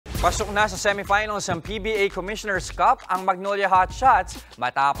Pasok na sa semifinals ng PBA Commissioner's Cup ang Magnolia Hotshots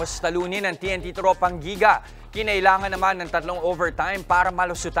matapos talunin ng TNT Tropang Giga. Kinailangan naman ng tatlong overtime para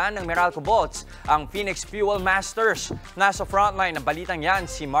malusutan ng Meralco Bolts ang Phoenix Fuel Masters. Nasa frontline ng balitang yan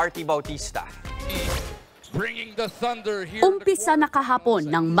si Martie Bautista. Umpisa na kahapon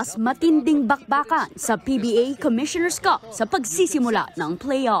ng mas matinding bakbakan sa PBA Commissioner's Cup sa pagsisimula ng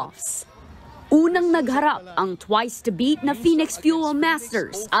playoffs. Unang nagharap ang twice-to-beat na Phoenix Fuel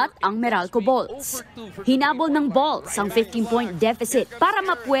Masters at ang Meralco Bolts. Hinabol ng Bolts ang 15-point deficit para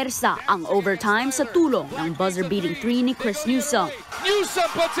mapuwersa ang overtime sa tulong ng buzzer-beating 3 ni Chris Newsom.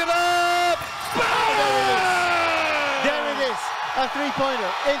 Newsom puts it up! There it is, a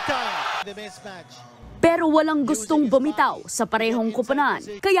three-pointer in time. The mismatch. Pero walang gustong bumitaw sa parehong kupunan,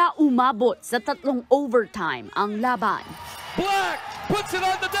 kaya umabot sa tatlong overtime ang laban. Black puts it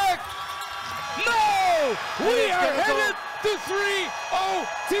on the deck! No! We are headed to 3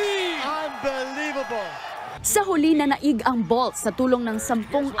 OT! Unbelievable! Sa huli na naig ang Bolts sa tulong ng 10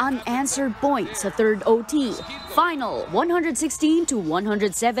 unanswered points sa third OT. Final 116-107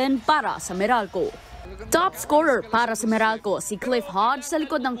 para sa Meralco. Top scorer para sa Meralco si Cliff Hodge sa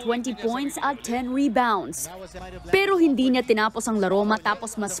likod ng 20 points at 10 rebounds. Pero hindi niya tinapos ang laro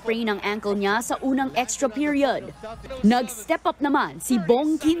matapos ma-sprain ang ankle niya sa unang extra period. Nag-step up naman si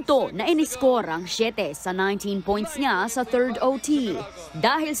Bong Quinto na iniscore ang 7 sa 19 points niya sa third OT.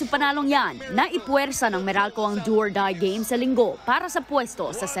 Dahil sa panalong yan, naipuwersa ng Meralco ang do-or-die game sa linggo para sa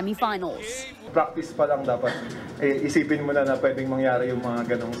pwesto sa semifinals. Practice pa lang dapat isipin mo na pwedeng mangyari yung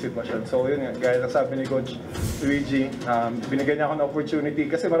mga ganong sitwasyon. So yun nga, gaya ng sabi ni Coach Luigi, binigyan niya ako ng opportunity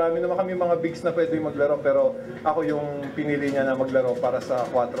kasi marami naman kami mga bigs na pwedeng maglaro pero ako yung pinili niya na maglaro para sa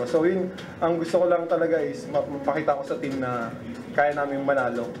 4. So yun, ang gusto ko lang talaga is mapakita ko sa team na kaya namin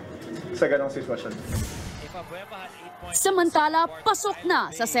manalo sa ganong sitwasyon. Samantala, pasok na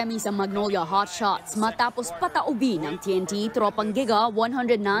sa semis ang Magnolia Hotshots matapos pataubin ng TNT Tropang Giga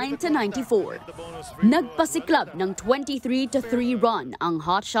 109-94. Nagpasiklab ng 23-3 run ang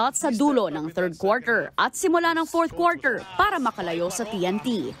Hotshots sa dulo ng third quarter at simula ng fourth quarter para makalayo sa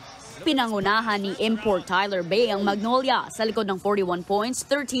TNT. Pinangunahan ni import Tyler Bay ang Magnolia sa likod ng 41 points,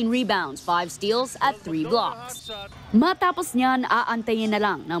 13 rebounds, 5 steals at 3 blocks. Matapos niyan, aantayin na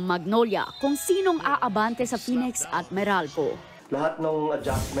lang ng Magnolia kung sinong aabante sa Phoenix at Meralco. Lahat ng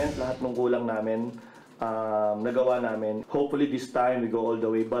adjustment, lahat ng kulang namin, nagawa namin. Hopefully this time we go all the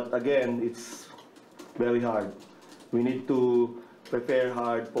way. But again, it's very hard. We need to prepare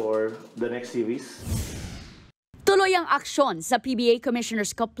hard for the next series. Tuloy ang aksyon sa PBA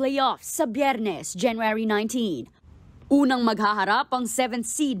Commissioner's Cup Playoffs sa Biyernes, January 19. Unang maghaharap ang 7th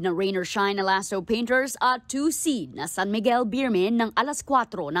seed na Rain or Shine Elasto Painters at 2 seed na San Miguel Beermen ng alas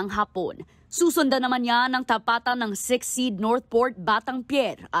 4 ng hapon. Susundan naman yan ng tapatan ng 6th seed Northport Batang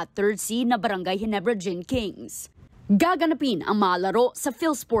Pier at 3rd seed na Barangay Ginebra Gin Kings. Gaganapin ang mga laro sa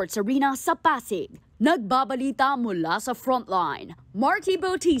PhilSports Arena sa Pasig. Nagbabalita mula sa Frontline, Martie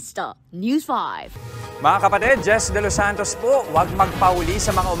Bautista, News 5. Mga kapatid, Jess De Los Santos po, huwag magpahuli sa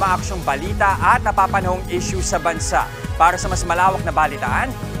mga umaaksyong balita at napapanahong issue sa bansa. Para sa mas malawak na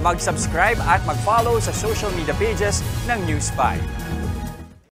balitaan, mag-subscribe at mag-follow sa social media pages ng News 5.